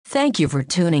Thank you for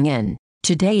tuning in.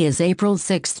 Today is April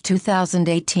 6,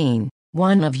 2018.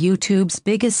 One of YouTube's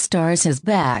biggest stars is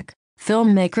back.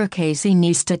 Filmmaker Casey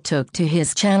Neistat took to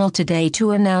his channel today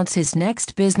to announce his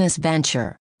next business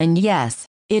venture. And yes,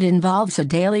 it involves a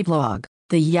daily vlog.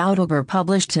 The YouTuber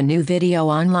published a new video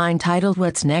online titled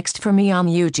 "What's Next for Me" on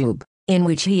YouTube, in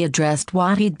which he addressed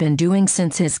what he'd been doing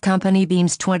since his company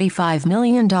Beam's $25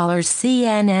 million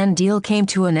CNN deal came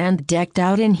to an end. Decked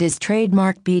out in his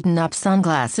trademark beaten-up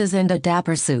sunglasses and a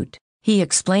dapper suit, he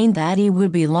explained that he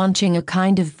would be launching a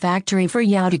kind of factory for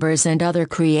YouTubers and other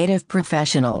creative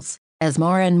professionals. As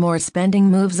more and more spending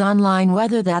moves online,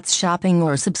 whether that's shopping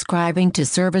or subscribing to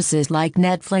services like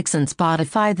Netflix and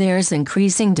Spotify, there's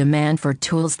increasing demand for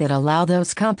tools that allow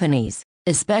those companies,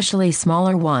 especially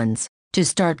smaller ones, to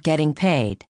start getting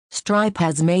paid. Stripe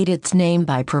has made its name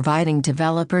by providing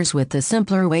developers with a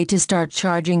simpler way to start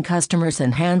charging customers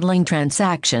and handling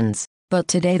transactions, but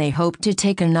today they hope to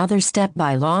take another step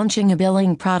by launching a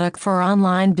billing product for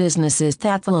online businesses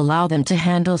that will allow them to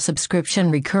handle subscription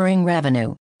recurring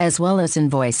revenue, as well as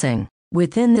invoicing,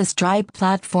 within the Stripe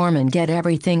platform and get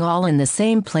everything all in the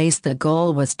same place. The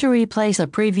goal was to replace a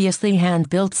previously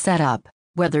hand-built setup,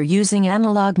 whether using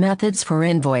analog methods for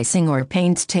invoicing or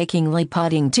painstakingly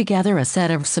putting together a set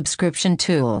of subscription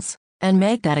tools, and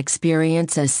make that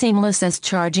experience as seamless as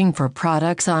charging for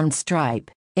products on Stripe.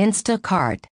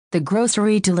 Instacart, the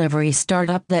grocery delivery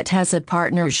startup that has a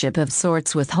partnership of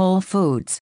sorts with Whole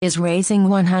Foods, is raising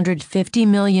 $150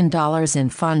 million in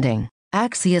funding.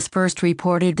 Axios first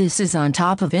reported this is on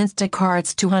top of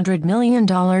Instacart's $200 million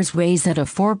raise at a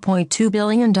 $4.2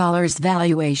 billion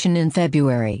valuation in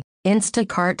February.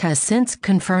 Instacart has since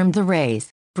confirmed the raise,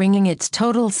 bringing its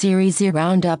total Series A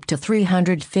round up to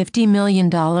 $350 million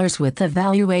with a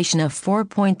valuation of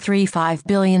 $4.35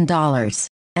 billion.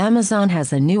 Amazon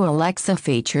has a new Alexa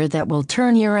feature that will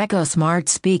turn your Echo smart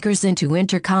speakers into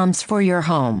intercoms for your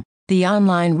home. The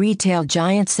online retail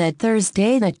giant said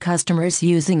Thursday that customers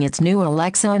using its new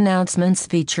Alexa announcements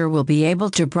feature will be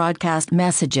able to broadcast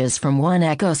messages from one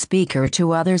Echo speaker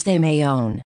to others they may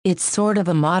own. It's sort of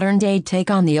a modern-day take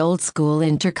on the old-school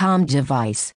intercom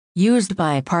device, used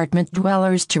by apartment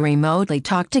dwellers to remotely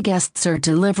talk to guests or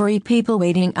delivery people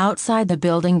waiting outside the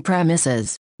building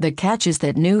premises. The catch is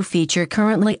that new feature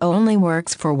currently only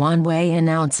works for one-way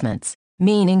announcements,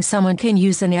 meaning someone can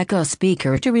use an Echo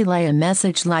speaker to relay a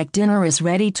message like "dinner is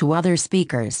ready" to other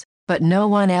speakers, but no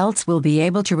one else will be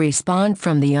able to respond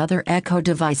from the other Echo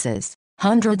devices.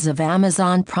 Hundreds of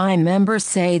Amazon Prime members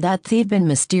say that they've been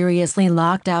mysteriously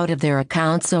locked out of their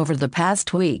accounts over the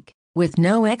past week, with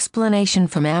no explanation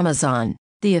from Amazon.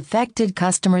 The affected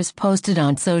customers posted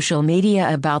on social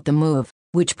media about the move,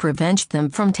 which prevents them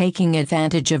from taking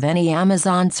advantage of any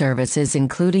Amazon services,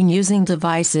 including using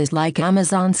devices like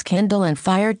Amazon's Kindle and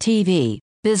Fire TV.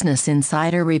 Business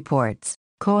Insider reports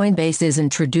Coinbase is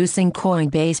introducing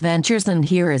Coinbase Ventures, and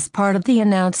here is part of the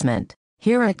announcement.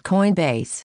 Here at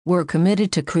Coinbase, we're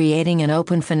committed to creating an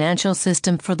open financial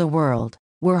system for the world.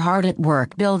 We're hard at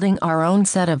work building our own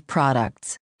set of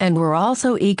products, and we're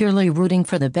also eagerly rooting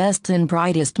for the best and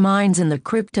brightest minds in the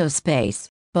crypto space,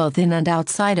 both in and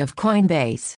outside of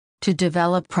Coinbase, to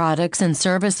develop products and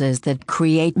services that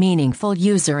create meaningful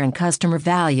user and customer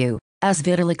value. As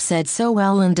Vitalik said so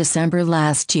well in December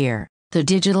last year, the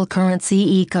digital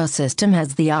currency ecosystem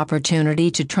has the opportunity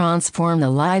to transform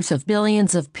the lives of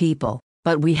billions of people,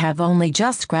 but we have only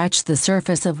just scratched the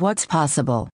surface of what's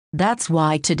possible. That's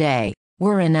why today,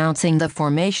 we're announcing the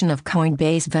formation of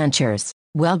Coinbase Ventures.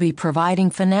 We'll be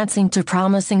providing financing to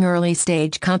promising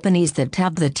early-stage companies that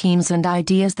have the teams and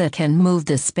ideas that can move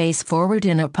the space forward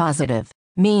in a positive,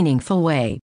 meaningful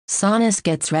way. Sonos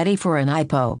gets ready for an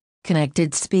IPO.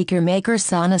 Connected speaker maker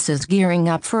Sonos is gearing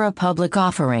up for a public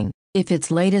offering. If its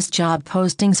latest job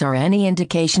postings are any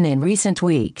indication, in recent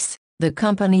weeks, the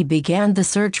company began the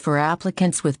search for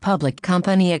applicants with public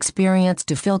company experience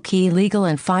to fill key legal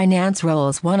and finance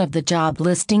roles. One of the job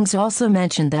listings also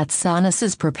mentioned that Sonos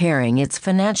is preparing its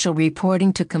financial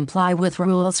reporting to comply with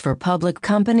rules for public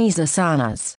companies. A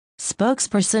Sonos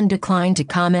spokesperson declined to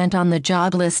comment on the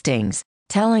job listings,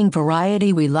 telling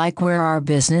Variety, "We like where our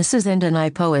business is, and an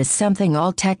IPO is something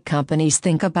all tech companies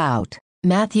think about."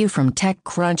 Matthew from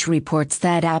TechCrunch reports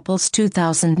that Apple's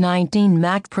 2019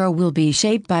 Mac Pro will be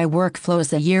shaped by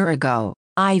workflows. A year ago,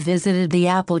 I visited the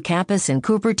Apple campus in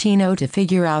Cupertino to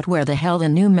figure out where the hell the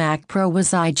new Mac Pro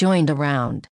was. I joined a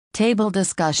round table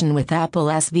discussion with Apple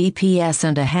SVPs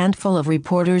and a handful of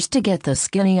reporters to get the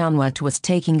skinny on what was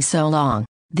taking so long.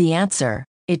 The answer,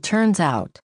 it turns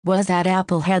out, was that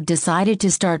Apple had decided to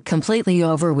start completely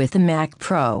over with the Mac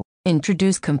Pro.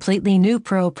 introduce completely new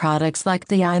Pro products like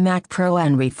the iMac Pro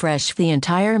and refresh the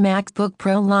entire MacBook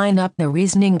Pro lineup. The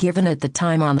reasoning given at the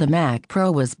time on the Mac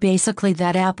Pro was basically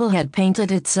that Apple had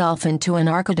painted itself into an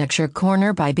architecture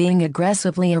corner by being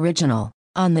aggressively original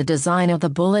on the design of the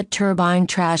bullet turbine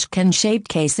trash can-shaped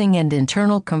casing and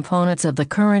internal components of the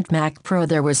current Mac Pro.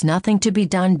 There was nothing to be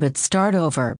done but start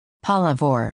over.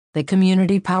 Polyvore, the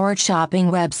community-powered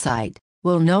shopping website,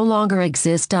 will no longer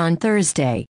exist on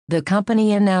Thursday. The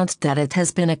company announced that it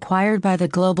has been acquired by the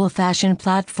global fashion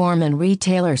platform and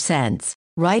retailer Sense,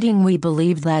 writing, "We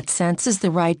believe that Sense is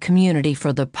the right community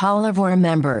for the Polyvore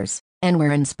members, and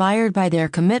we're inspired by their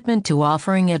commitment to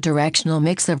offering a directional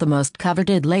mix of the most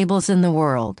coveted labels in the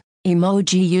world."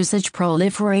 Emoji usage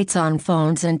proliferates on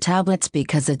phones and tablets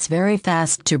because it's very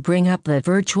fast to bring up the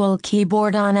virtual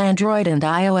keyboard on Android and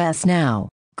iOS now.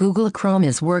 Google Chrome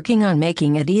is working on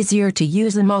making it easier to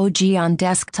use emoji on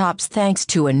desktops thanks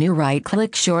to a new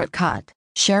right-click shortcut.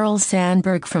 Sheryl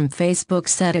Sandberg from Facebook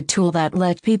said a tool that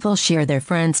let people share their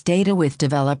friends' data with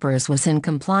developers was in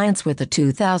compliance with the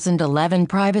 2011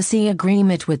 privacy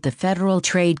agreement with the Federal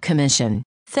Trade Commission.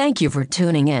 Thank you for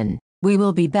tuning in. We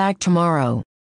will be back tomorrow.